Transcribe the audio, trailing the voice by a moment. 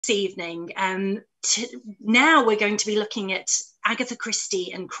evening. Now we're going to be looking at Agatha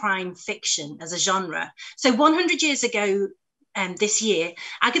Christie and crime fiction as a genre. So 100 years ago, this year,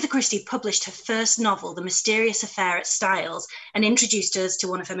 Agatha Christie published her first novel, The Mysterious Affair at Styles, and introduced us to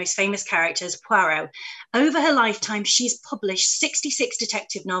one of her most famous characters, Poirot. Over her lifetime, she's published 66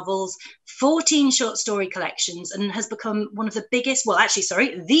 detective novels, 14 short story collections, and has become one of the biggest,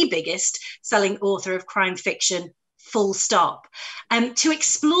 the biggest selling author of crime fiction, full stop. To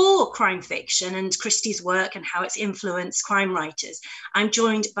explore crime fiction and Christie's work and how it's influenced crime writers, I'm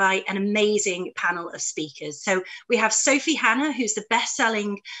joined by an amazing panel of speakers. So we have Sophie Hannah, who's the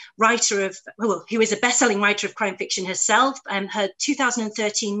who is a best-selling writer of crime fiction herself. Her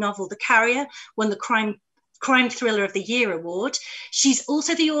 2013 novel, The Carrier, won the Crime Thriller of the Year award. She's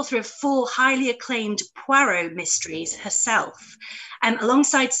also the author of 4 highly acclaimed Poirot mysteries herself.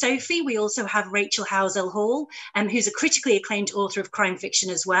 Alongside Sophie, we also have Rachel Housel-Hall, who's a critically acclaimed author of crime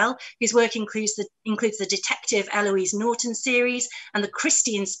fiction as well, whose work includes the detective Eloise Norton series and the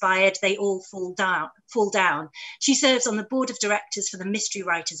Christie-inspired They All Fall Down. She serves on the board of directors for the Mystery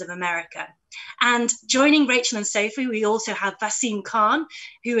Writers of America. And joining Rachel and Sophie, we also have Vaseem Khan,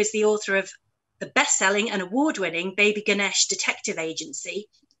 who is the author of the best-selling and award-winning Baby Ganesh Detective Agency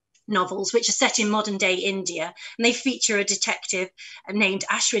novels, which are set in modern-day India, and they feature a detective named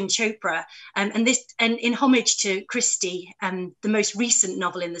Ashwin Chopra. And in homage to Christie, the most recent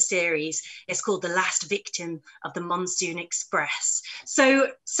novel in the series is called The Last Victim of the Monsoon Express. So,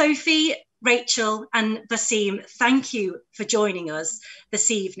 Sophie, Rachel, and Vaseem, thank you for joining us this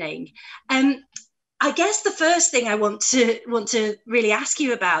evening. I guess the first thing I want to really ask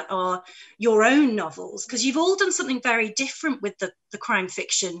you about are your own novels, because you've all done something very different with the crime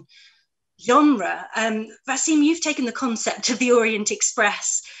fiction genre. Vaseem, you've taken the concept of the Orient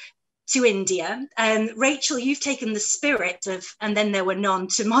Express to India. Rachel, you've taken the spirit of And Then There Were None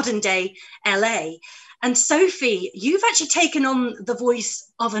to modern day LA. And Sophie, you've actually taken on the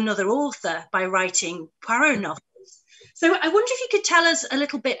voice of another author by writing Poirot novels. So I wonder if you could tell us a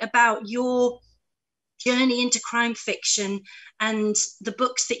little bit about your journey into crime fiction and the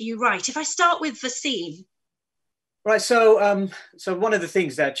books that you write. If I start with Vaseem. Right, so one of the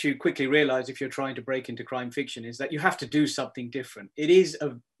things that you quickly realize if you're trying to break into crime fiction is that you have to do something different. It is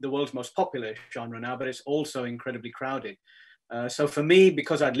the world's most popular genre now, but it's also incredibly crowded. So for me,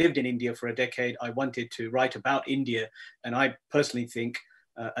 because I'd lived in India for a decade, I wanted to write about India. And I personally think,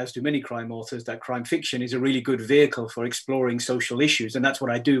 as do many crime authors, that crime fiction is a really good vehicle for exploring social issues. And that's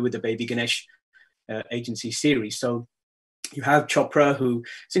what I do with the Baby Ganesh agency series. So you have Chopra, who's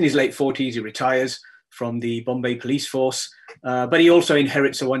in his late 40s, he retires from the Bombay police force, but he also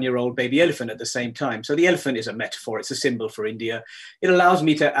inherits a 1-year-old baby elephant at the same time. So the elephant is a metaphor, it's a symbol for India. It allows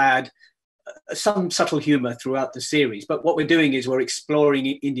me to add some subtle humor throughout the series, but what we're doing is we're exploring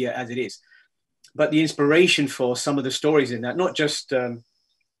India as it is. But the inspiration for some of the stories in that, not just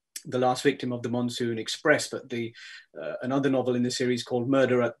The Last Victim of the Monsoon Express, but another novel in the series called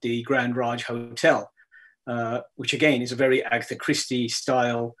Murder at the Grand Raj Hotel, which again is a very Agatha Christie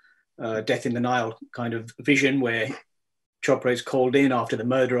style Death in the Nile kind of vision, where Chopra is called in after the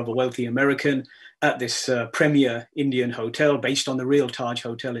murder of a wealthy American at this premier Indian hotel based on the real Taj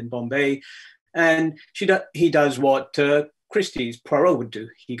Hotel in Bombay. And he does what Christie's Poirot would do.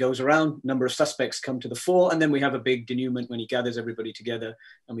 He goes around, number of suspects come to the fore, and then we have a big denouement when he gathers everybody together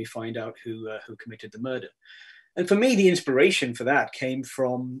and we find out who committed the murder. And for me, the inspiration for that came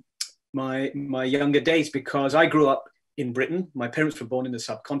from my younger days, because I grew up in Britain. My parents were born in the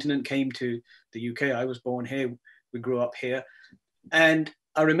subcontinent, came to the UK. I was born here. We grew up here. And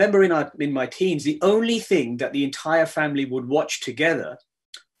I remember in my teens, the only thing that the entire family would watch together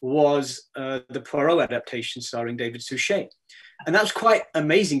was the Poirot adaptation starring David Suchet. And that was quite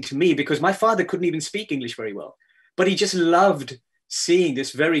amazing to me, because my father couldn't even speak English very well, but he just loved seeing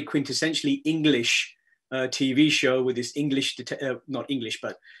this very quintessentially English TV show with this English, not English,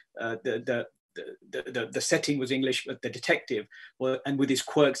 but the setting was English, but the detective, and with his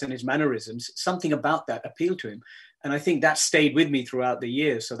quirks and his mannerisms, something about that appealed to him. And I think that stayed with me throughout the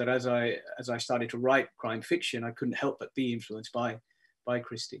years, so that as I started to write crime fiction, I couldn't help but be influenced by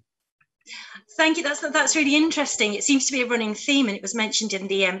Christie. Thank you. That's really interesting. It seems to be a running theme, and it was mentioned in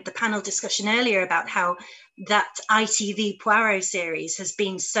the panel discussion earlier about how that ITV Poirot series has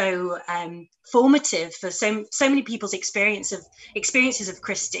been so formative for so many people's experiences of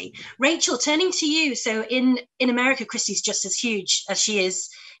Christie. Rachel, turning to you. So in America, Christie's just as huge as she is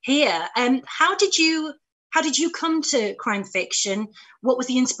here. How did you come to crime fiction? What was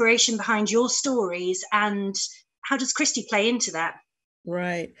the inspiration behind your stories, and how does Christie play into that?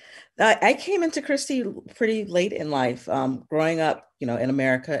 Right. I came into Christie pretty late in life. Growing up, in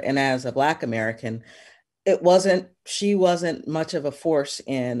America, and as a Black American, she wasn't much of a force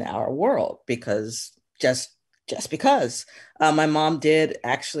in our world because just because. My mom did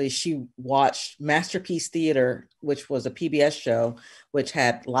actually, she watched Masterpiece Theater, which was a PBS show, which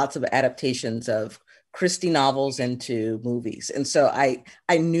had lots of adaptations of Christie novels into movies. And so I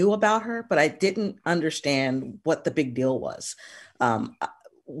knew about her, but I didn't understand what the big deal was. Um,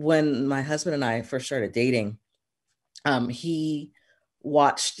 when my husband and I first started dating, he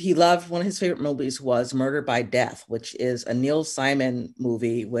he loved, one of his favorite movies was Murder by Death, which is a Neil Simon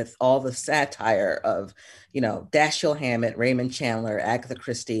movie with all the satire of, Dashiell Hammett, Raymond Chandler, Agatha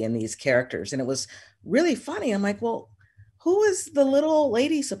Christie, and these characters. And it was really funny. I'm like, well, who is the little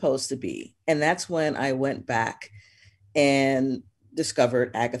lady supposed to be? And that's when I went back and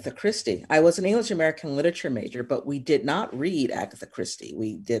discovered Agatha Christie. I was an English American literature major, but we did not read Agatha Christie.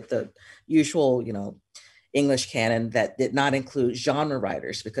 We did the usual, English canon that did not include genre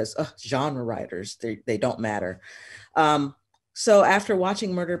writers because genre writers, they don't matter. So after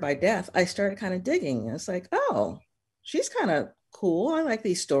watching Murder by Death, I started kind of digging. It's like, oh, she's kind of cool. I like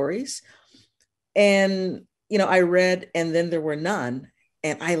these stories. And, I read And Then There Were None,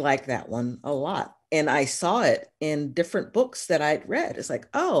 and I like that one a lot. And I saw it in different books that I'd read. It's like,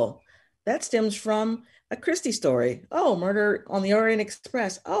 oh, that stems from a Christie story. Oh, Murder on the Orient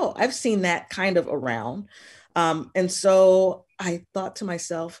Express. Oh, I've seen that kind of around. And so I thought to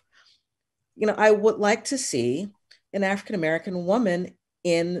myself, I would like to see an African American woman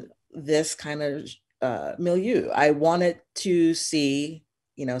in this kind of milieu. I wanted to see,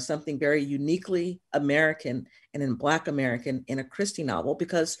 something very uniquely American and in Black American in a Christie novel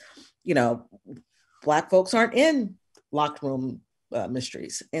because, Black folks aren't in locked room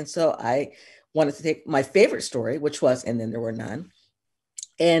mysteries. And so I wanted to take my favorite story, which was And Then There Were None,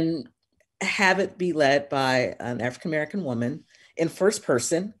 and have it be led by an African American woman in first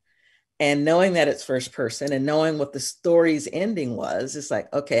person. And knowing that it's first person and knowing what the story's ending was, it's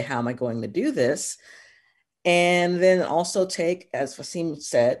like, okay, how am I going to do this? And then also take, as Fasim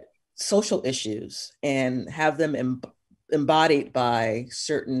said, social issues and have them embodied by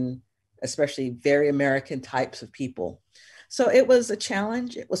certain, especially very American types of people. So it was a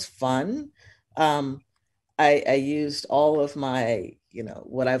challenge. It was fun. Um, I used all of my,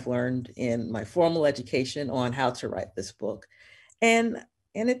 what I've learned in my formal education on how to write this book. And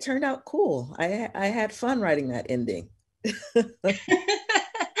it turned out cool. I had fun writing that ending.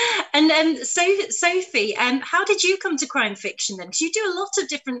 And Sophie, how did you come to crime fiction then? Because you do a lot of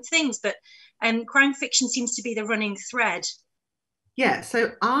different things, but crime fiction seems to be the running thread. Yeah,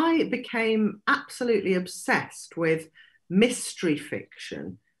 so I became absolutely obsessed with mystery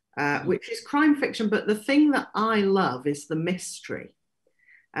fiction, which is crime fiction, but the thing that I love is the mystery.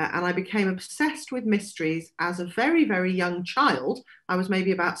 And I became obsessed with mysteries as a very, very young child. I was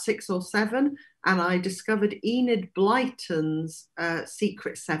maybe about 6 or 7, and I discovered Enid Blyton's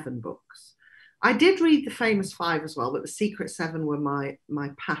Secret Seven books. I did read the Famous Five as well, but the Secret Seven were my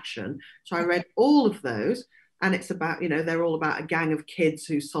passion. So I read all of those, and it's about, they're all about a gang of kids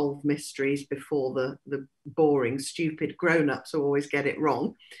who solve mysteries before the boring, stupid grown-ups who always get it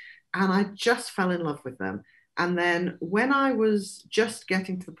wrong. And I just fell in love with them. And then when I was just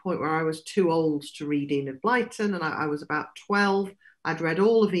getting to the point where I was too old to read Enid Blyton, and I was about 12, I'd read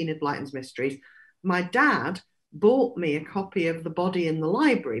all of Enid Blyton's mysteries. My dad bought me a copy of The Body in the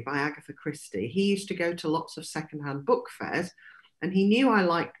Library by Agatha Christie. He used to go to lots of secondhand book fairs, and he knew I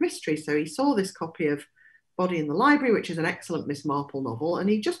liked mysteries. So he saw this copy of Body in the Library, which is an excellent Miss Marple novel, and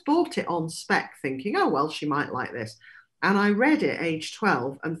he just bought it on spec, thinking, oh, well, she might like this. And I read it age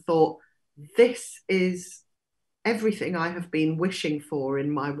 12 and thought, this is everything I have been wishing for in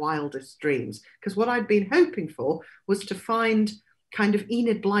my wildest dreams. Because what I'd been hoping for was to find kind of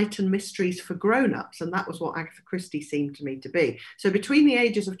Enid Blyton mysteries for grown-ups, and that was what Agatha Christie seemed to me to be. So between the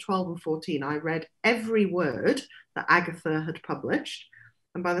ages of 12 and 14, I read every word that Agatha had published.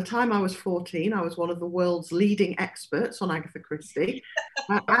 And by the time I was 14, I was one of the world's leading experts on Agatha Christie.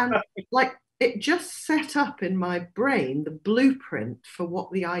 And like, it just set up in my brain the blueprint for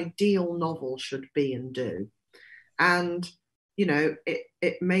what the ideal novel should be and do. And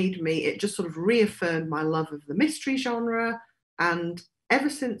it just sort of reaffirmed my love of the mystery genre. And ever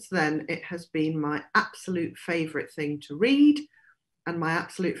since then, it has been my absolute favorite thing to read and my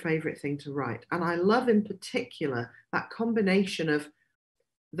absolute favorite thing to write. And I love in particular that combination of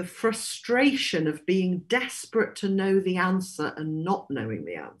the frustration of being desperate to know the answer and not knowing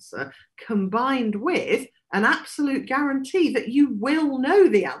the answer, combined with an absolute guarantee that you will know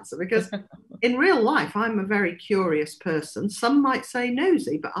the answer. Because in real life, I'm a very curious person. Some might say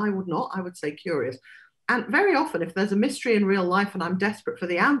nosy, but I would not. I would say curious. And very often, if there's a mystery in real life and I'm desperate for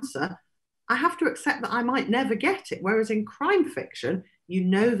the answer, I have to accept that I might never get it. Whereas in crime fiction, you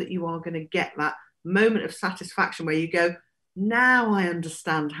know that you are going to get that moment of satisfaction where you go, now I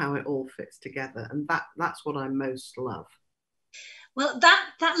understand how it all fits together. And that's what I most love. Well,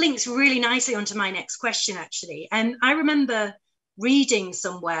 that links really nicely onto my next question, actually. And I remember reading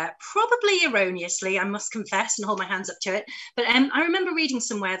somewhere, probably erroneously, I must confess and hold my hands up to it, but I remember reading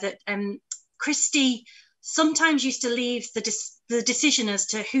somewhere that Christie sometimes used to leave the decision as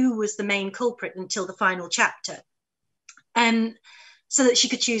to who was the main culprit until the final chapter, so that she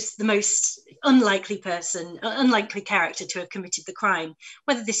could choose the most unlikely character to have committed the crime,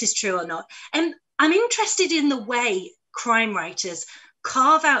 whether this is true or not. And I'm interested in the way crime writers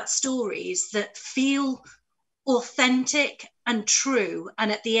carve out stories that feel authentic and true, and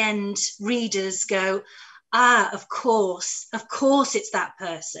at the end readers go, of course it's that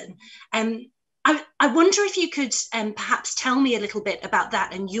person. I wonder if you could perhaps tell me a little bit about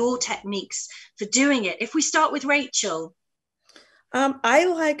that and your techniques for doing it. If we start with Rachel. I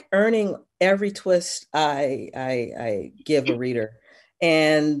like earning every twist I give a reader,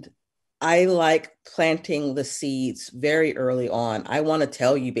 and I like planting the seeds very early on. I want to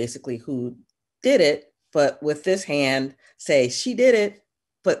tell you basically who did it, but with this hand say she did it,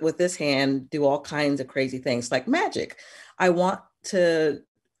 but with this hand do all kinds of crazy things like magic. I want to,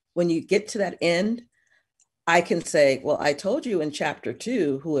 when you get to that end, I can say, well, I told you in chapter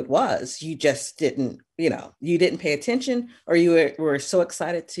 2 who it was. You just didn't, you didn't pay attention, or you were so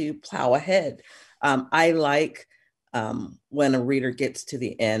excited to plow ahead. I like when a reader gets to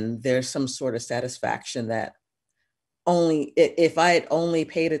the end, there's some sort of satisfaction that only if I had only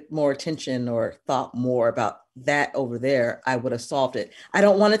paid more attention or thought more about that over there, I would have solved it. I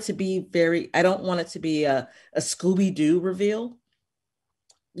don't want it to be a Scooby-Doo reveal.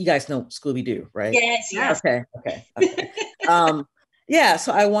 You guys know Scooby-Doo, right? Yes. Okay. Yeah,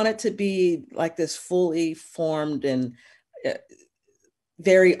 so I want it to be like this fully formed and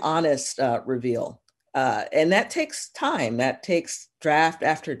very honest reveal. And that takes time. That takes draft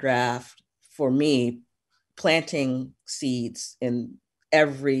after draft for me, planting seeds in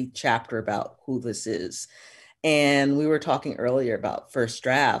every chapter about who this is. And we were talking earlier about first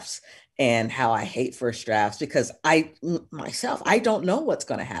drafts and how I hate first drafts because I don't know what's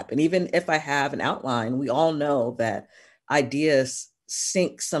going to happen. Even if I have an outline, we all know that ideas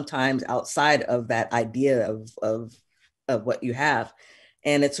sink sometimes outside of that idea of what you have.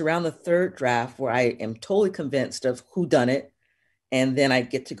 And it's around the third draft where I am totally convinced of who done it. And then I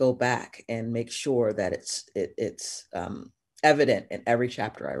get to go back and make sure that it's evident in every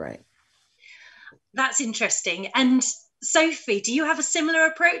chapter I write. That's interesting. And Sophie, do you have a similar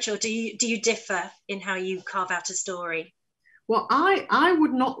approach, or do you differ in how you carve out a story? Well, I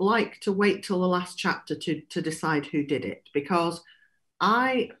would not like to wait till the last chapter to decide who did it, because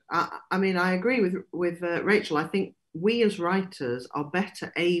I mean, I agree with Rachel. I think we as writers are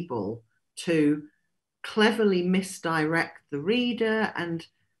better able to cleverly misdirect the reader and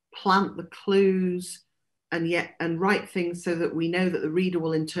plant the clues and write things so that we know that the reader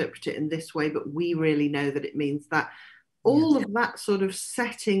will interpret it in this way, but we really know that it means that. All of that sort of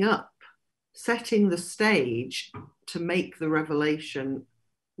setting the stage to make the revelation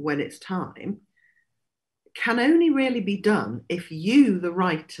when it's time, can only really be done if you, the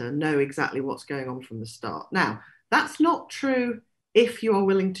writer, know exactly what's going on from the start. Now, that's not true if you're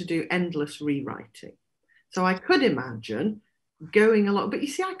willing to do endless rewriting. So I could imagine going along, but you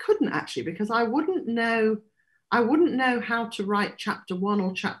see, I couldn't actually, because I wouldn't know how to write chapter 1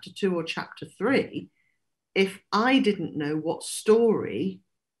 or chapter 2 or chapter 3 if I didn't know what story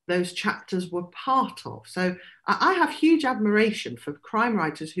those chapters were part of. So I have huge admiration for crime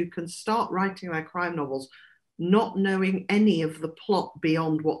writers who can start writing their crime novels not knowing any of the plot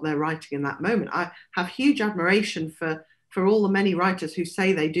beyond what they're writing in that moment. I have huge admiration for all the many writers who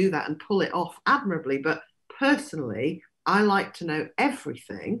say they do that and pull it off admirably. But personally, I like to know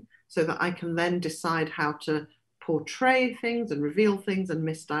everything so that I can then decide how to portray things and reveal things and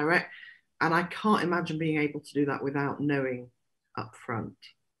misdirect. And I can't imagine being able to do that without knowing up front.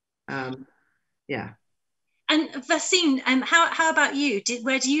 Yeah. And Vaseem, how about you?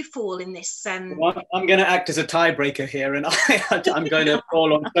 Where do you fall in this? Well, I'm going to act as a tiebreaker here, and I'm going to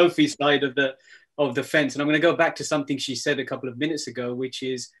fall on Sophie's side of the fence. And I'm going to go back to something she said a couple of minutes ago, which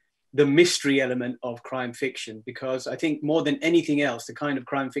is the mystery element of crime fiction, because I think more than anything else, the kind of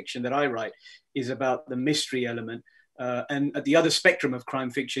crime fiction that I write is about the mystery element. And at the other spectrum of crime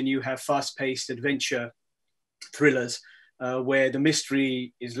fiction, you have fast-paced adventure thrillers where the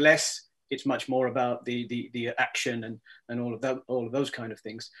mystery is less. It's much more about the action and all of that, all of those kind of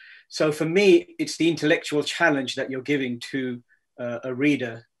things. So for me, it's the intellectual challenge that you're giving to a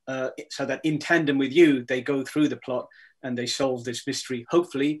reader, so that in tandem with you, they go through the plot and they solve this mystery,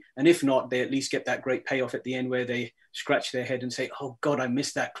 hopefully. And if not, they at least get that great payoff at the end where they scratch their head and say, oh God, I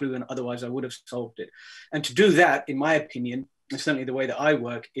missed that clue, and otherwise I would have solved it. And to do that, in my opinion, and certainly the way that I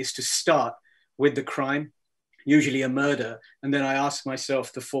work, is to start with the crime, usually a murder. And then I ask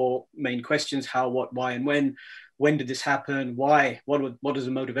myself the four main questions: how, what, why, and when. When did this happen? Why? What is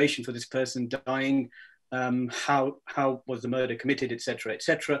the motivation for this person dying? How was the murder committed, etc.,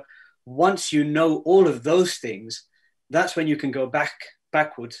 etc. Once you know all of those things, that's when you can go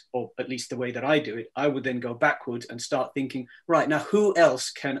backwards, or at least the way that I do it. I would then go backwards and start thinking, right, now who else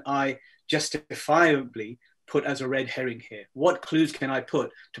can I justifiably put as a red herring here? What clues can I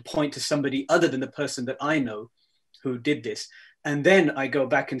put to point to somebody other than the person that I know who did this? And then I go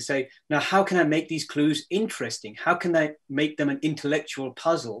back and say, now how can I make these clues interesting? How can I make them an intellectual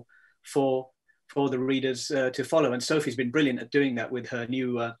puzzle for the readers to follow? And Sophie's been brilliant at doing that with her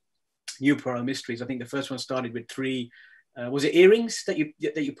new Poirot mysteries. I think the first one started with 3, was it earrings that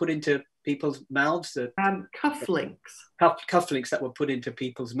you put into people's mouths? Cufflinks. Cufflinks that were put into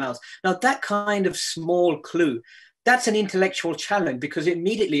people's mouths. Now that kind of small clue, that's an intellectual challenge, because it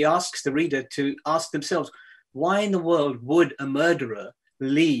immediately asks the reader to ask themselves, why in the world would a murderer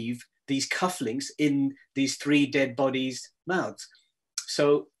leave these cufflinks in these 3 dead bodies' mouths?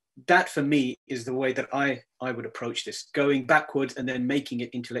 So that for me is the way that I would approach this, going backwards and then making it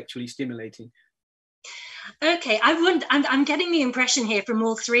intellectually stimulating. Okay, I'm getting the impression here from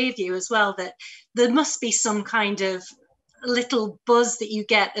all 3 of you as well that there must be some kind of little buzz that you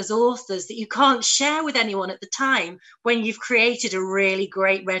get as authors that you can't share with anyone at the time when you've created a really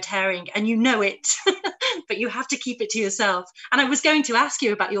great red herring and you know it, but you have to keep it to yourself. And I was going to ask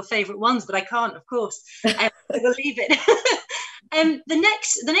you about your favorite ones, but I can't, of course. I will leave it.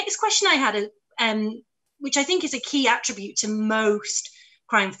 The next question I had, which I think is a key attribute to most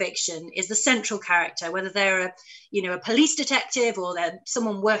crime fiction, is the central character, whether they're a police detective or they're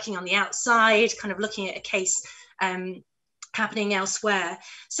someone working on the outside, kind of looking at a case happening elsewhere.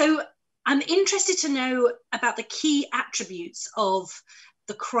 So I'm interested to know about the key attributes of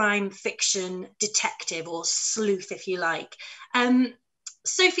the crime fiction detective, or sleuth, if you like.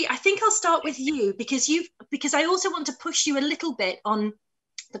 Sophie, I think I'll start with you, because I also want to push you a little bit on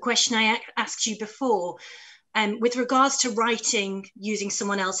the question I asked you before, with regards to writing using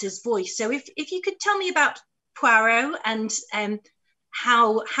someone else's voice. So if you could tell me about Poirot and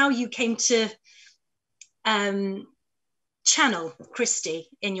how you came to channel Christie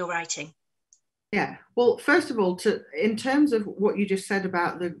in your writing. Yeah, well, first of all, in terms of what you just said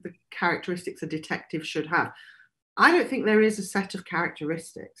about the characteristics a detective should have, I don't think there is a set of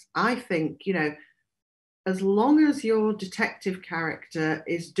characteristics. I think, as long as your detective character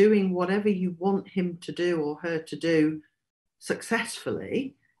is doing whatever you want him to do or her to do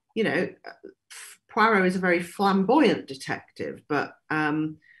successfully, Poirot is a very flamboyant detective, but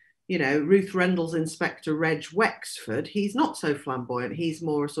Ruth Rendell's Inspector Reg Wexford, he's not so flamboyant. He's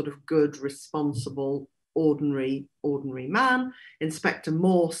more a sort of good, responsible, ordinary man. Inspector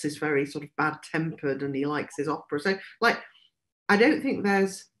Morse is very sort of bad-tempered and he likes his opera. So, I don't think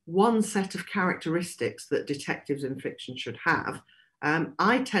there's one set of characteristics that detectives in fiction should have.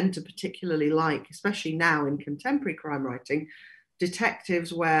 I tend to particularly like, especially now in contemporary crime writing,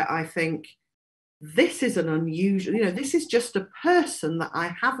 detectives where I think, this is an unusual, this is just a person that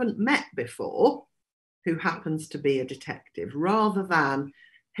I haven't met before who happens to be a detective, rather than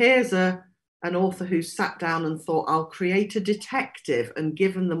here's an author who sat down and thought, I'll create a detective, and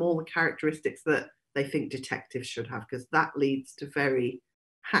given them all the characteristics that they think detectives should have, because that leads to very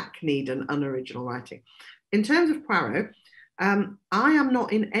hackneyed and unoriginal writing. In terms of Poirot, I am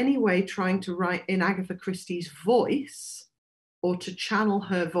not in any way trying to write in Agatha Christie's voice or to channel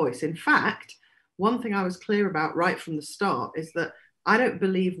her voice. In fact, one thing I was clear about right from the start is that I don't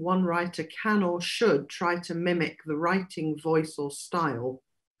believe one writer can or should try to mimic the writing voice or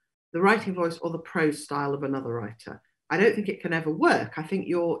the prose style of another writer. I don't think it can ever work. I think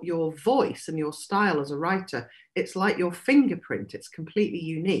your voice and your style as a writer, it's like your fingerprint. It's completely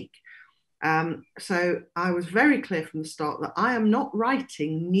unique. So I was very clear from the start that I am not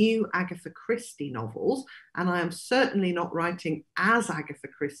writing new Agatha Christie novels, and I am certainly not writing as Agatha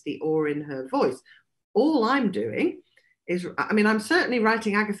Christie or in her voice. All I'm doing is, I mean, I'm certainly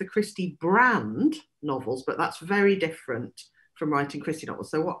writing Agatha Christie brand novels, but that's very different from writing Christie novels.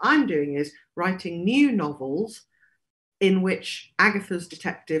 So what I'm doing is writing new novels in which Agatha's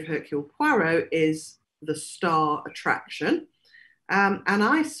detective Hercule Poirot is the star attraction. And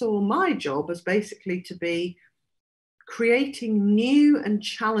I saw my job as basically to be creating new and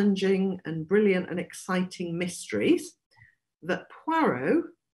challenging and brilliant and exciting mysteries that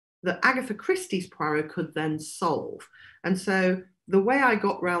Agatha Christie's Poirot could then solve. And so the way I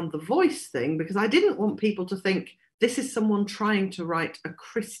got round the voice thing, because I didn't want people to think this is someone trying to write a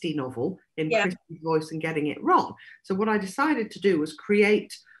Christie novel in Christie's voice and getting it wrong. So what I decided to do was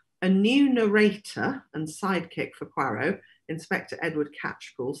create a new narrator and sidekick for Poirot, Inspector Edward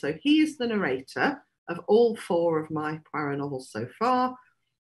Catchpool. So he is the narrator of all 4 of my Poirot novels so far.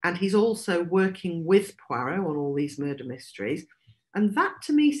 And he's also working with Poirot on all these murder mysteries. And that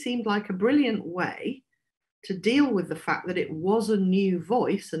to me seemed like a brilliant way to deal with the fact that it was a new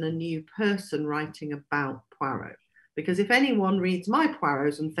voice and a new person writing about Poirot. Because if anyone reads my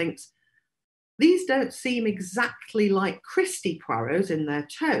Poirots and thinks, these don't seem exactly like Christie Poirots in their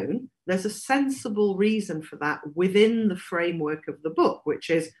tone, there's a sensible reason for that within the framework of the book, which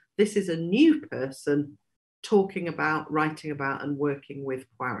is this is a new person talking about, writing about, and working with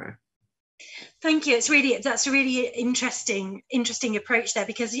Poirot. Thank you. That's a really interesting approach there,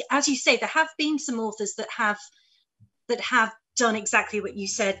 because as you say, there have been some authors that have done exactly what you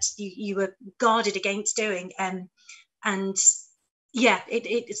said you were guarded against doing, and yeah,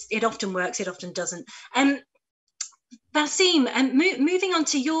 it often works, it often doesn't. Basim, moving on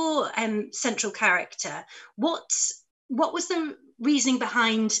to your central character, what was the reasoning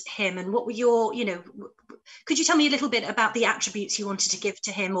behind him, and what were your, could you tell me a little bit about the attributes you wanted to give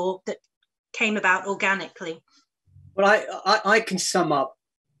to him, or that came about organically? Well, I can sum up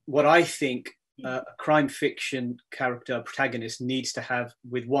what I think a crime fiction character, protagonist, needs to have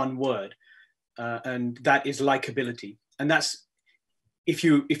with one word, and that is likability. And that's if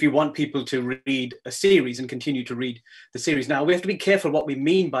you want people to read a series and continue to read the series. Now, we have to be careful what we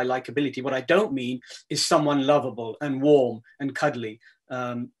mean by likability. What I don't mean is someone lovable and warm and cuddly.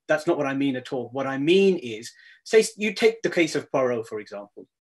 That's not what I mean at all. What I mean is, say you take the case of Poirot, for example.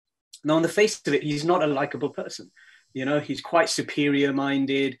 Now, on the face of it, he's not a likable person. He's quite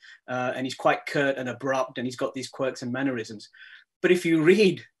superior-minded, and he's quite curt and abrupt, and he's got these quirks and mannerisms. But if you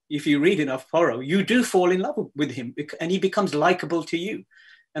read enough Poirot, you do fall in love with him, and he becomes likable to you.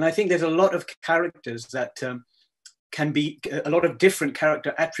 And I think there's a lot of characters that can be a lot of different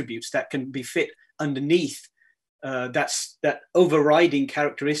character attributes that can be fit underneath that overriding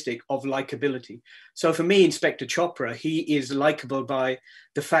characteristic of likability. So for me, Inspector Chopra, he is likable by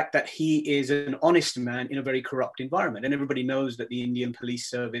the fact that he is an honest man in a very corrupt environment. And everybody knows that the Indian police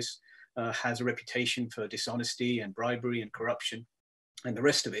service has a reputation for dishonesty and bribery and corruption and the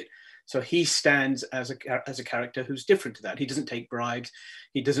rest of it. So he stands as a character who's different to that. He doesn't take bribes.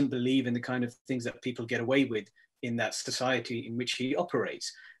 He doesn't believe in the kind of things that people get away with in that society in which he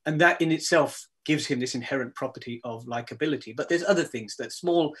operates. And that in itself gives him this inherent property of likability. But there's other things, that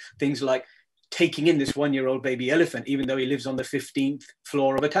small things like taking in this 1-year-old baby elephant, even though he lives on the 15th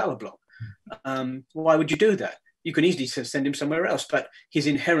floor of a tower block. Why would you do that? You can easily send him somewhere else, but his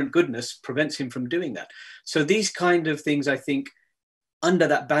inherent goodness prevents him from doing that. So these kind of things, I think, under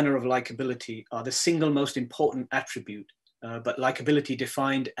that banner of likability are the single most important attribute, but likability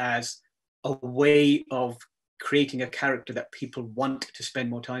defined as a way of creating a character that people want to spend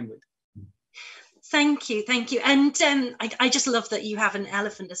more time with. Thank you. And I just love that you have an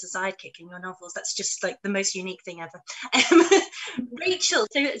elephant as a sidekick in your novels. That's just like the most unique thing ever. Rachel,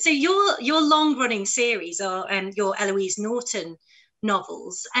 so your long-running series are your Eloise Norton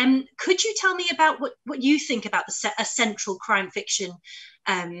novels. Could you tell me about what you think about a central crime fiction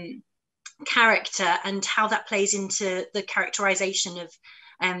character and how that plays into the characterization of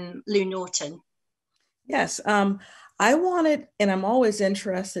Lou Norton? Yes. I wanted, and I'm always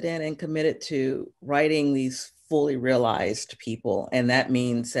interested in and committed to writing these fully realized people. And that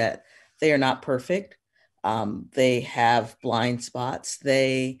means that they are not perfect. They have blind spots.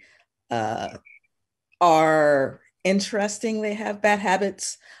 They are interesting. They have bad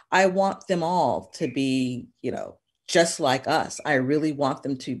habits. I want them all to be, just like us. I really want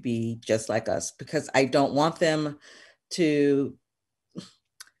them to be just like us, because I don't want them to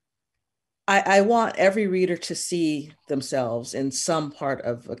I want every reader to see themselves in some part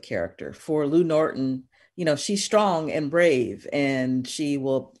of a character. For Lou Norton, she's strong and brave, and she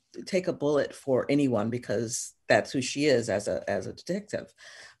will take a bullet for anyone because that's who she is as a detective.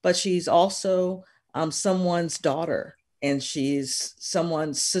 But she's also someone's daughter, and she's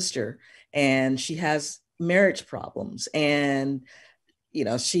someone's sister, and she has marriage problems. And,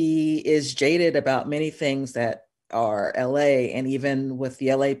 she is jaded about many things that are LA, and even with the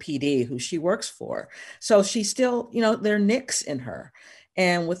LAPD, who she works for. So she still, there are nicks in her.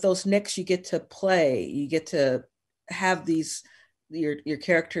 And with those nicks, you get to play, you get to have your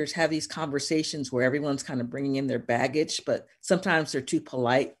characters have these conversations where everyone's kind of bringing in their baggage, but sometimes they're too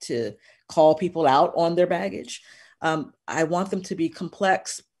polite to call people out on their baggage. I want them to be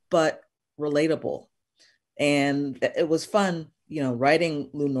complex, but relatable. And it was fun, writing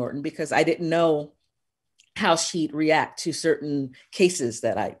Lou Norton, because I didn't know how she'd react to certain cases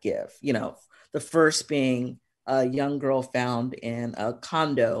that I'd give. The first being a young girl found in a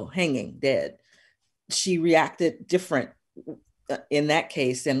condo hanging dead. She reacted different in that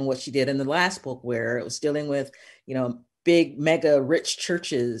case than what she did in the last book, where it was dealing with, big mega rich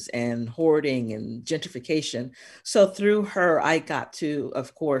churches and hoarding and gentrification. So through her, I got to,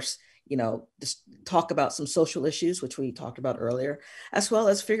 of course, just talk about some social issues, which we talked about earlier, as well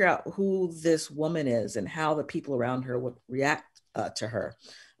as figure out who this woman is and how the people around her would react to her.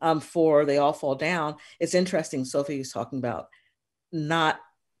 For They All Fall Down, it's interesting. Sophie is talking about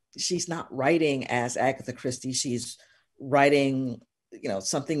she's not writing as Agatha Christie. She's writing,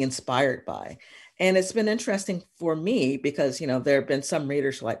 something inspired by. And it's been interesting for me because, there have been some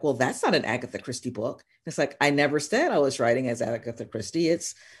readers who are like, well, that's not an Agatha Christie book. It's like, I never said I was writing as Agatha Christie.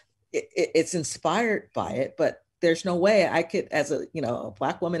 It's inspired by it, but there's no way I could, as a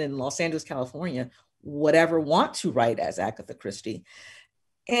Black woman in Los Angeles, California, would ever want to write as Agatha Christie.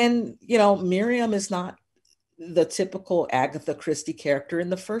 And, Miriam is not the typical Agatha Christie character in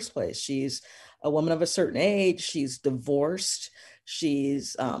the first place. She's a woman of a certain age. She's divorced.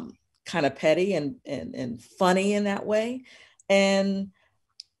 She's kind of petty and funny in that way. And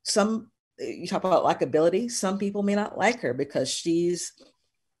you talk about likability. Some people may not like her because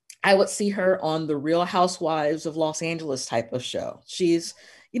I would see her on the Real Housewives of Los Angeles type of show. She's,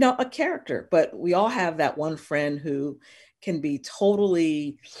 a character, but we all have that one friend who can be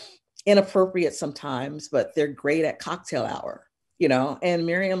totally inappropriate sometimes, but they're great at cocktail hour, and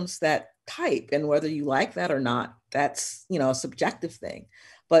Miriam's that type. And whether you like that or not, that's, a subjective thing.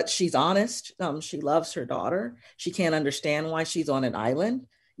 But she's honest. She loves her daughter. She can't understand why she's on an island,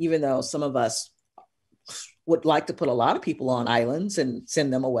 even though some of us would like to put a lot of people on islands and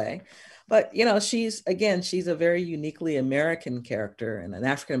send them away. But, she's a very uniquely American character and an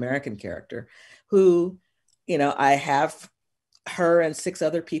African-American character who, I have her and 6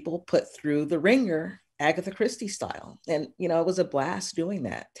 other people put through the ringer, Agatha Christie style. And, it was a blast doing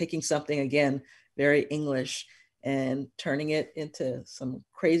that, taking something, again, very English and turning it into some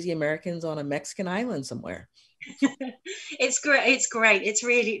crazy Americans on a Mexican island somewhere. It's great. It's great. It's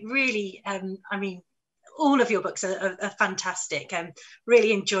really, really, all of your books are fantastic and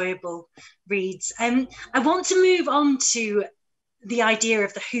really enjoyable reads. I want to move on to the idea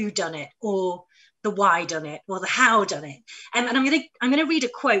of the who done it, or the why done it, or the how done it. And I'm going to read a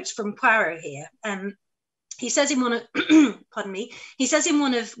quote from Poirot here. He says in one of, pardon me, he says in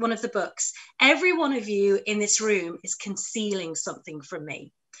one of the books, every one of you in this room is concealing something from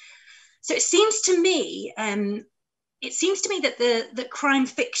me. So it seems to me that the crime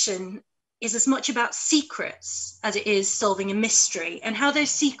fiction is as much about secrets as it is solving a mystery, and how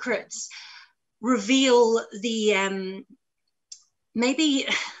those secrets reveal the maybe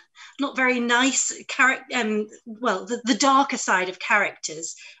not very nice character, the darker side of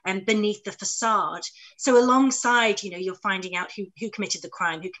characters and beneath the facade. So alongside, you're finding out who committed the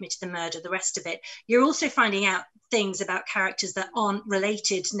crime, who committed the murder, the rest of it. You're also finding out things about characters that aren't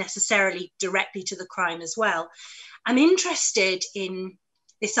related necessarily directly to the crime as well. I'm interested in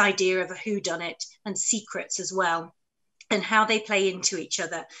this idea of a whodunit and secrets as well, and how they play into each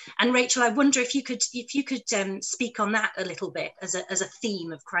other. And Rachel, I wonder if you could speak on that a little bit as a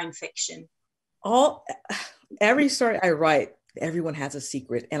theme of crime fiction. Every story I write, everyone has a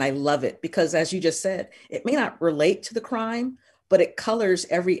secret, and I love it because, as you just said, it may not relate to the crime, but it colors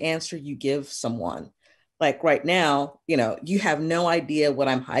every answer you give someone. Like right now, you have no idea what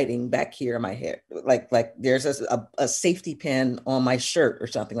I'm hiding back here in my hair. Like there's a safety pin on my shirt or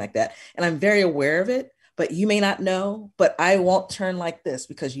something like that. And I'm very aware of it, but you may not know, but I won't turn like this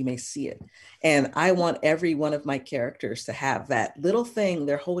because you may see it. And I want every one of my characters to have that little thing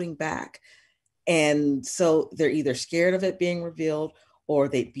they're holding back. And so they're either scared of it being revealed or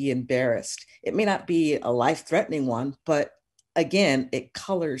they'd be embarrassed. It may not be a life-threatening one, but again, it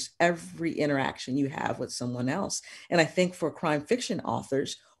colors every interaction you have with someone else. And I think for crime fiction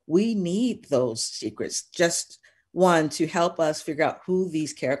authors, we need those secrets, just one, to help us figure out who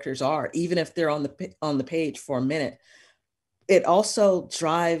these characters are, even if they're on the page for a minute. It also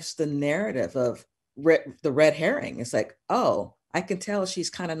drives the narrative of the red herring. It's like, oh, I can tell she's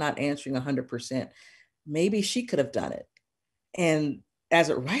kind of not answering 100%. Maybe she could have done it. And as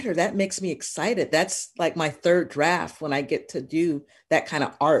a writer, that makes me excited. That's like my third draft when I get to do that kind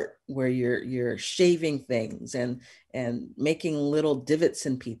of art where you're shaving things and making little divots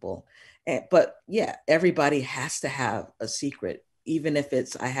in people. But yeah, everybody has to have a secret, even if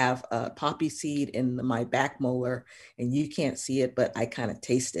it's I have a poppy seed in my back molar and you can't see it, but I kind of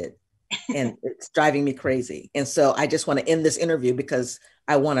taste it and it's driving me crazy. And so I just want to end this interview because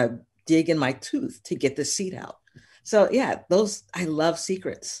I want to dig in my tooth to get this seed out. So yeah, I love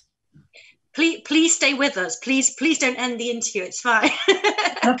secrets. Please stay with us. Please don't end the interview. It's fine.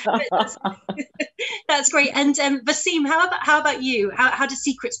 That's great. And Vaseem, how about you? How do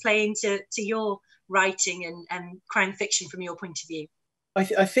secrets play into your writing and crime fiction from your point of view?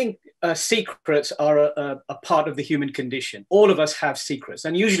 I think secrets are a part of the human condition. All of us have secrets,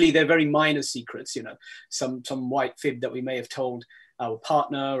 and usually they're very minor secrets. Some white fib that we may have told our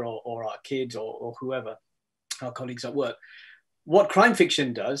partner or our kids or whoever, our colleagues at work. What crime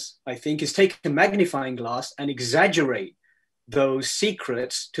fiction does, I think, is take a magnifying glass and exaggerate those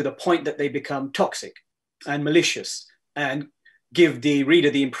secrets to the point that they become toxic and malicious and give the reader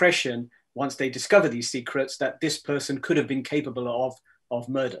the impression, once they discover these secrets, that this person could have been capable of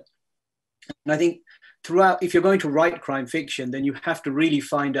murder. And I think throughout, if you're going to write crime fiction, then you have to really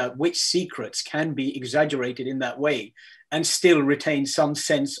find out which secrets can be exaggerated in that way and still retain some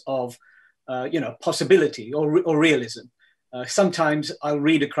sense of possibility or realism. Sometimes I'll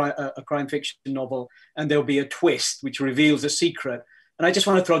read a crime fiction novel and there'll be a twist which reveals a secret, and I just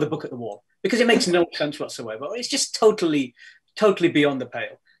want to throw the book at the wall because it makes no sense whatsoever. It's just totally beyond the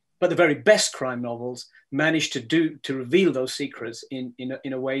pale. But the very best crime novels manage to reveal those secrets in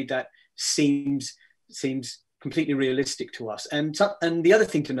a way that seems completely realistic to us. And the other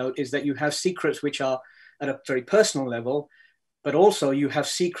thing to note is that you have secrets which are at a very personal level, but also you have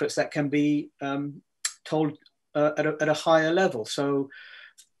secrets that can be told at a higher level. So,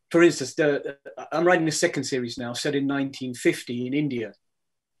 for instance, I'm writing a second series now set in 1950 in India,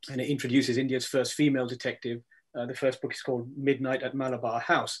 and it introduces India's first female detective. The first book is called Midnight at Malabar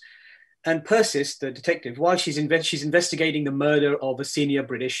House. And Persis, the detective, while she's investigating the murder of a senior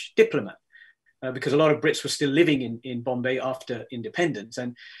British diplomat, because a lot of Brits were still living in Bombay after independence.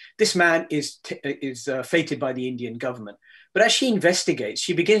 And this man is fated by the Indian government. But as she investigates,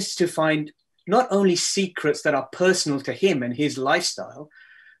 she begins to find not only secrets that are personal to him and his lifestyle,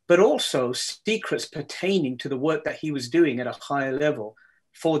 but also secrets pertaining to the work that he was doing at a higher level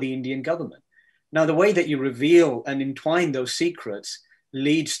for the Indian government. Now, the way that you reveal and entwine those secrets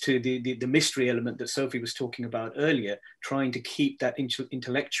leads to the mystery element that Sophie was talking about earlier, trying to keep that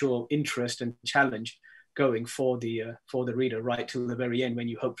intellectual interest and challenge going for the reader right till the very end, when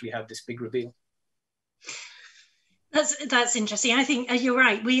you hopefully have this big reveal. That's interesting. I think you're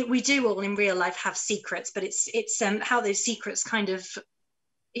right. We do all in real life have secrets, but it's how those secrets kind of,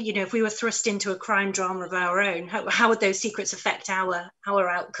 if we were thrust into a crime drama of our own, how would those secrets affect our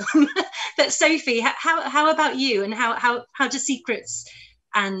outcome? But Sophie, how about you? And how do secrets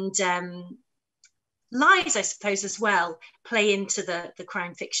and lies, I suppose, as well, play into the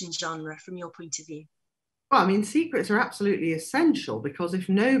crime fiction genre from your point of view? Well, I mean, secrets are absolutely essential, because if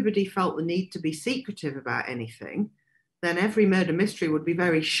nobody felt the need to be secretive about anything, then every murder mystery would be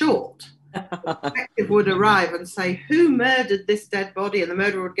very short. The detective would arrive and say, "Who murdered this dead body?" And the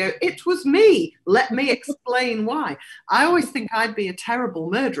murderer would go, "It was me. Let me explain why." I always think I'd be a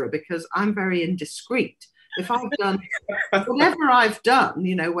terrible murderer because I'm very indiscreet. If I've done whatever I've done,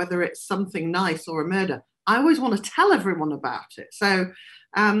 whether it's something nice or a murder, I always want to tell everyone about it. So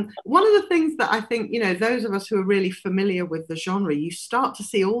one of the things that I think, those of us who are really familiar with the genre, you start to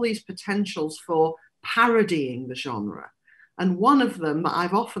see all these potentials for parodying the genre. And one of them that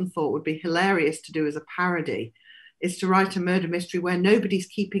I've often thought would be hilarious to do as a parody is to write a murder mystery where nobody's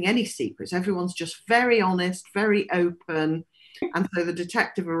keeping any secrets. Everyone's just very honest, very open. And so the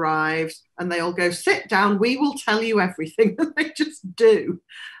detective arrives and they all go, "Sit down, we will tell you everything." And they just do.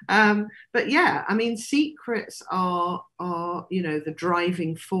 But yeah, I mean, secrets are the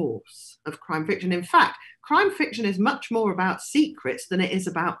driving force of crime fiction. In fact, crime fiction is much more about secrets than it is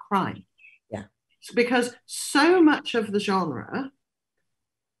about crime. Yeah. Because so much of the genre,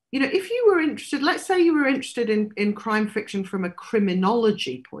 if you were interested, let's say you were interested in crime fiction from a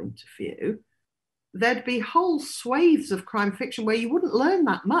criminology point of view, there'd be whole swathes of crime fiction where you wouldn't learn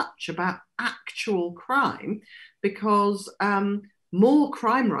that much about actual crime, because more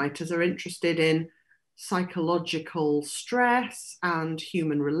crime writers are interested in psychological stress and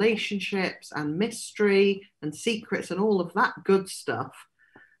human relationships and mystery and secrets and all of that good stuff.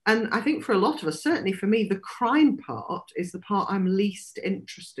 And I think for a lot of us, certainly for me, the crime part is the part I'm least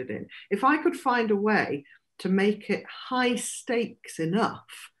interested in. If I could find a way to make it high stakes enough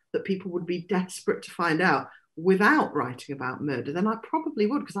that people would be desperate to find out without writing about murder, then I probably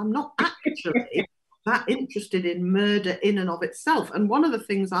would, because I'm not actually that interested in murder in and of itself. And one of the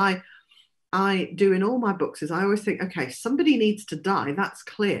things I do in all my books is I always think, okay, somebody needs to die, that's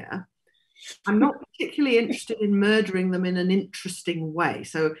clear. I'm not particularly interested in murdering them in an interesting way.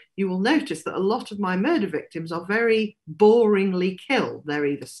 So you will notice that a lot of my murder victims are very boringly killed. They're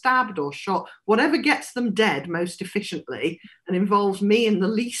either stabbed or shot, whatever gets them dead most efficiently and involves me in the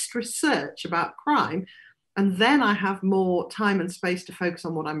least research about crime. And then I have more time and space to focus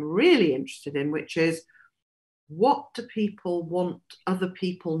on what I'm really interested in, which is, what do people want other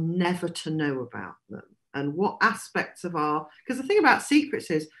people never to know about them? And what aspects of because the thing about secrets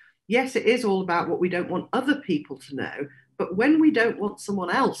is, yes, it is all about what we don't want other people to know. But when we don't want someone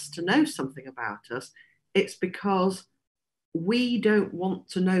else to know something about us, it's because we don't want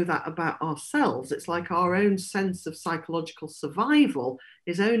to know that about ourselves. It's like our own sense of psychological survival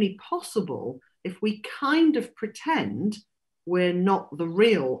is only possible if we kind of pretend we're not the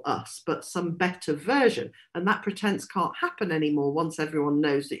real us, but some better version. And that pretense can't happen anymore once everyone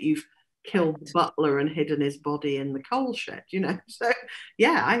knows that you've killed the butler and hidden his body in the coal shed, So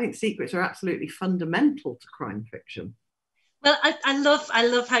yeah, I think secrets are absolutely fundamental to crime fiction. Well, I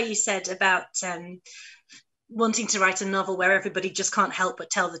love how you said about wanting to write a novel where everybody just can't help but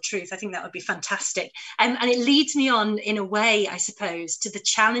tell the truth. I think that would be fantastic. And it leads me on, in a way, I suppose, to the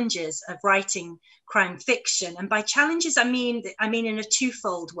challenges of writing crime fiction. And by challenges, I mean in a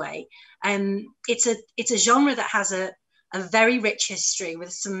twofold way. It's a genre that has a very rich history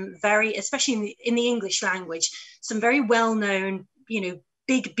with some very, especially in the English language, some very well-known,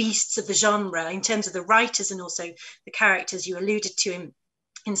 big beasts of the genre in terms of the writers and also the characters. You alluded to in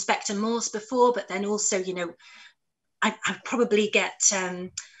Inspector Morse before, but then also, I probably get a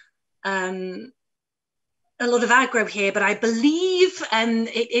lot of aggro here, but I believe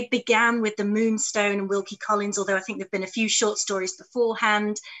it began with the Moonstone and Wilkie Collins, although I think there've been a few short stories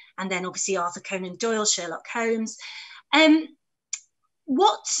beforehand, and then obviously Arthur Conan Doyle, Sherlock Holmes.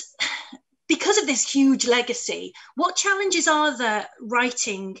 Because of this huge legacy, what challenges are there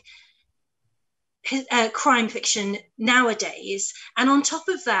writing crime fiction nowadays? And on top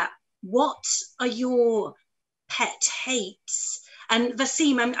of that, what are your pet hates? And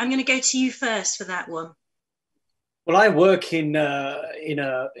Vaseem, I'm going to go to you first for that one. Well, I work in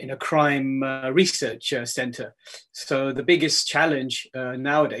a crime research center. So the biggest challenge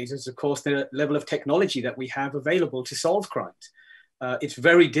nowadays is, of course, the level of technology that we have available to solve crimes. It's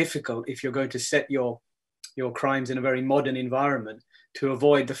very difficult if you're going to set your crimes in a very modern environment to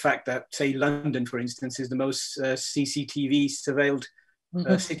avoid the fact that, say, London, for instance, is the most CCTV surveilled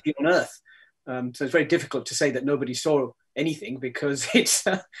city on earth. So it's very difficult to say that nobody saw anything, because it's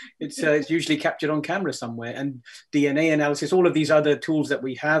usually captured on camera somewhere. And DNA analysis, all of these other tools that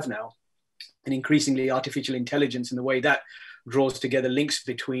we have now, and increasingly artificial intelligence and the way that draws together links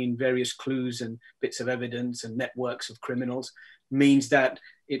between various clues and bits of evidence and networks of criminals, means that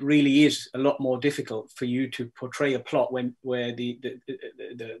it really is a lot more difficult for you to portray a plot where the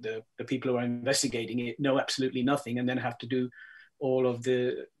people who are investigating it know absolutely nothing and then have to do all of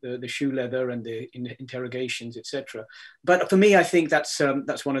the shoe leather and the interrogations, etc. But for me, I think that's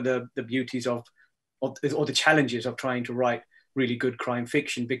one of the beauties or the challenges of trying to write really good crime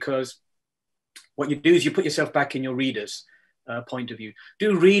fiction, because what you do is you put yourself back in your reader's point of view.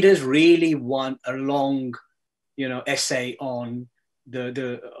 Do readers really want a long, essay on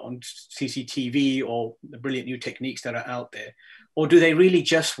on CCTV or the brilliant new techniques that are out there, or do they really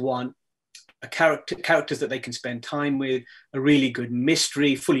just want characters that they can spend time with, a really good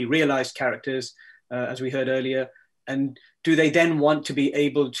mystery, fully realized characters, as we heard earlier? And do they then want to be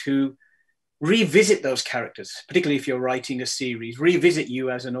able to revisit those characters, particularly if you're writing a series, revisit you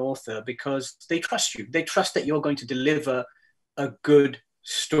as an author, because they trust you. They trust that you're going to deliver a good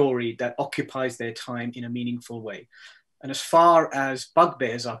story that occupies their time in a meaningful way. And as far as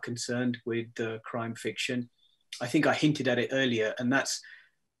bugbears are concerned with crime fiction, I think I hinted at it earlier, and that's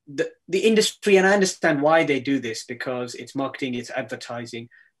the industry. And I understand why they do this, because it's marketing, it's advertising,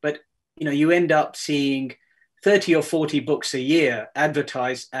 but you end up seeing 30 or 40 books a year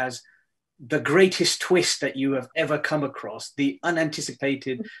advertised as the greatest twist that you have ever come across, the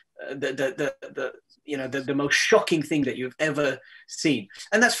unanticipated, the most shocking thing that you've ever seen.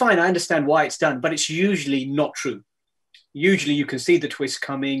 And that's fine. I understand why it's done, but it's usually not true. Usually you can see the twist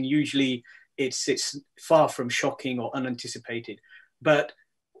coming. Usually it's far from shocking or unanticipated. But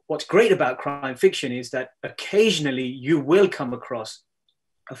what's great about crime fiction is that occasionally you will come across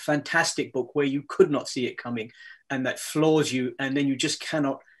a fantastic book where you could not see it coming and that floors you, and then you just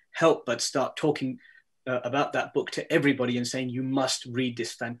cannot help but start talking about that book to everybody and saying, you must read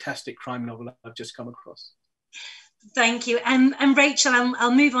this fantastic crime novel I've just come across. Thank you. And Rachel,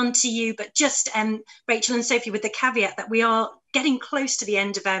 I'll move on to you, but just Rachel and Sophie, with the caveat that we are getting close to the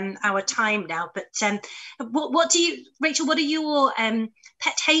end of our time now. But what do you, Rachel, what are your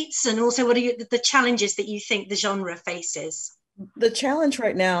pet hates, and also what are the challenges that you think the genre faces? The challenge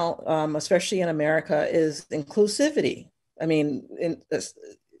right now, especially in America, is inclusivity. I mean,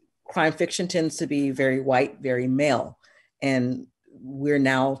 crime fiction tends to be very white, very male. And we're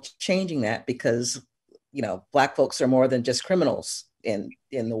now changing that because, you know, Black folks are more than just criminals in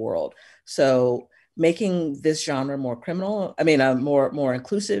the world. So making this genre more more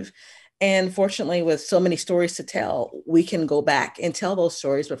inclusive. And fortunately, with so many stories to tell, we can go back and tell those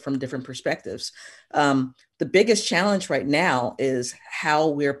stories, but from different perspectives. The biggest challenge right now is how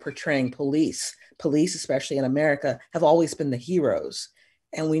we're portraying police. Police, especially in America, have always been the heroes.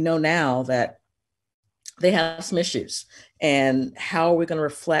 And we know now that they have some issues. And how are we going to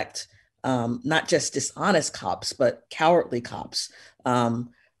reflect not just dishonest cops, but cowardly cops,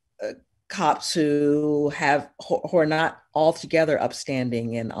 cops who are not altogether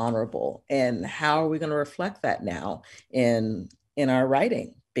upstanding and honorable? And how are we going to reflect that now in our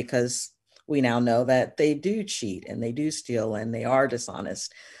writing? Because we now know that they do cheat and they do steal and they are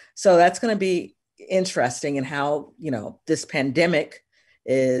dishonest. So that's going to be interesting in how, you know, this pandemic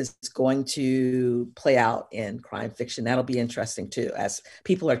is going to play out in crime fiction. That'll be interesting too, as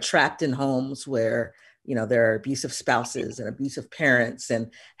people are trapped in homes where, you know, there are abusive spouses and abusive parents,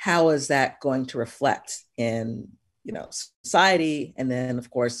 and how is that going to reflect in, you know, society, and then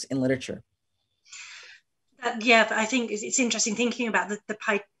of course in literature. Yeah, I think it's interesting thinking about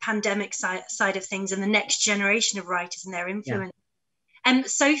the pandemic side of things and the next generation of writers and their influence. And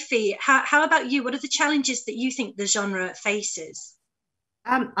Sophie, how about you? What are the challenges that you think the genre faces?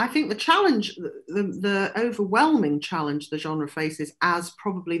 I think the challenge, the overwhelming challenge the genre faces as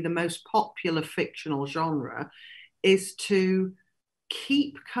probably the most popular fictional genre, is to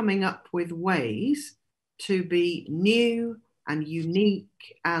keep coming up with ways to be new and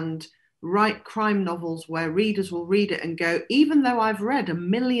unique and write crime novels where readers will read it and go, even though I've read a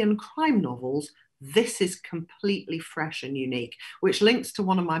million crime novels, this is completely fresh and unique, which links to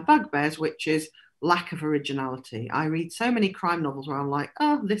one of my bugbears, which is lack of originality. I read so many crime novels where I'm like,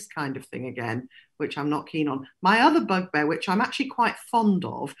 oh, this kind of thing again, which I'm not keen on. My other bugbear, which I'm actually quite fond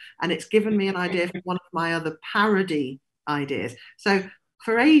of, and it's given me an idea for one of my other parody ideas. So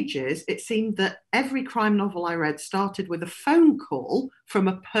for ages, it seemed that every crime novel I read started with a phone call from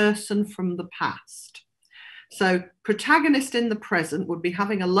a person from the past. So protagonist in the present would be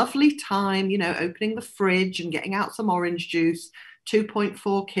having a lovely time, you know, opening the fridge and getting out some orange juice,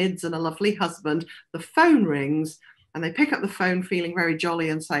 2.4 kids and a lovely husband. The phone rings and they pick up the phone feeling very jolly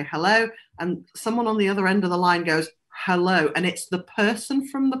and say hello. And someone on the other end of the line goes, hello. And it's the person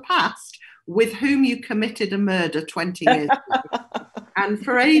from the past with whom you committed a murder 20 years ago. And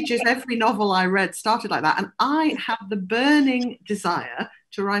for ages, every novel I read started like that. And I had the burning desire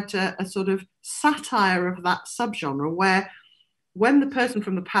to write a sort of satire of that subgenre, where when the person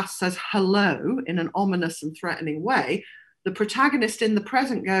from the past says hello in an ominous and threatening way, the protagonist in the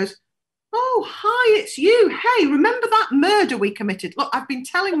present goes, oh, hi, it's you. Hey, remember that murder we committed? Look, I've been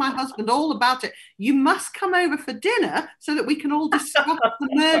telling my husband all about it. You must come over for dinner so that we can all discuss the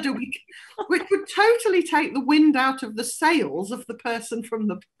murder, which would totally take the wind out of the sails of the person from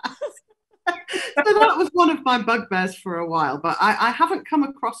the past. So that was one of my bugbears for a while, but I haven't come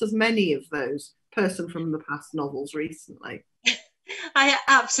across as many of those person from the past novels recently. I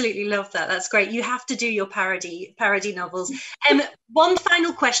absolutely love that. That's great. You have to do your parody novels. One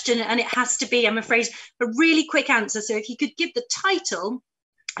final question, and it has to be, I'm afraid, a really quick answer. So if you could give the title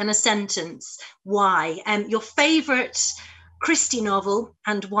and a sentence, why? Your favourite Christie novel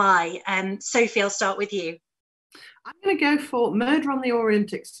and why? Sophie, I'll start with you. I'm going to go for Murder on the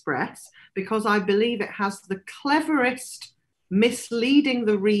Orient Express, because I believe it has the cleverest misleading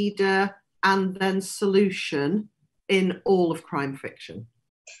the reader and then solution in all of crime fiction.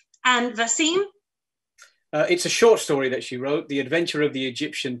 And Vaseem? It's a short story that she wrote, The Adventure of the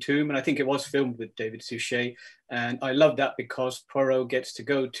Egyptian Tomb, and I think it was filmed with David Suchet. And I love that because Poirot gets to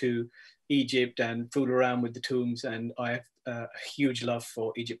go to Egypt and fool around with the tombs, and I have a huge love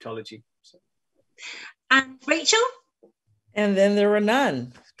for Egyptology. So. And Rachel? And then there were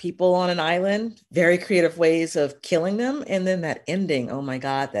none. People on an island, very creative ways of killing them, and then that ending, oh my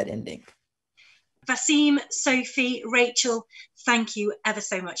God, that ending. Vaseem, Sophie, Rachel, thank you ever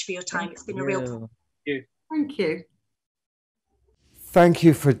so much for your time. It's been a real pleasure. Thank you. Thank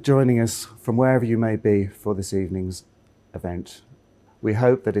you for joining us from wherever you may be for this evening's event. We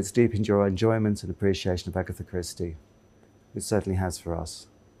hope that it's deepened your enjoyment and appreciation of Agatha Christie. It certainly has for us.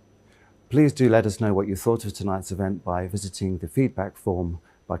 Please do let us know what you thought of tonight's event by visiting the feedback form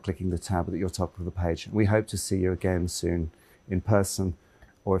by clicking the tab at your top of the page. We hope to see you again soon in person,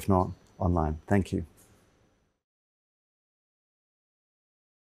 or if not, online. Thank you.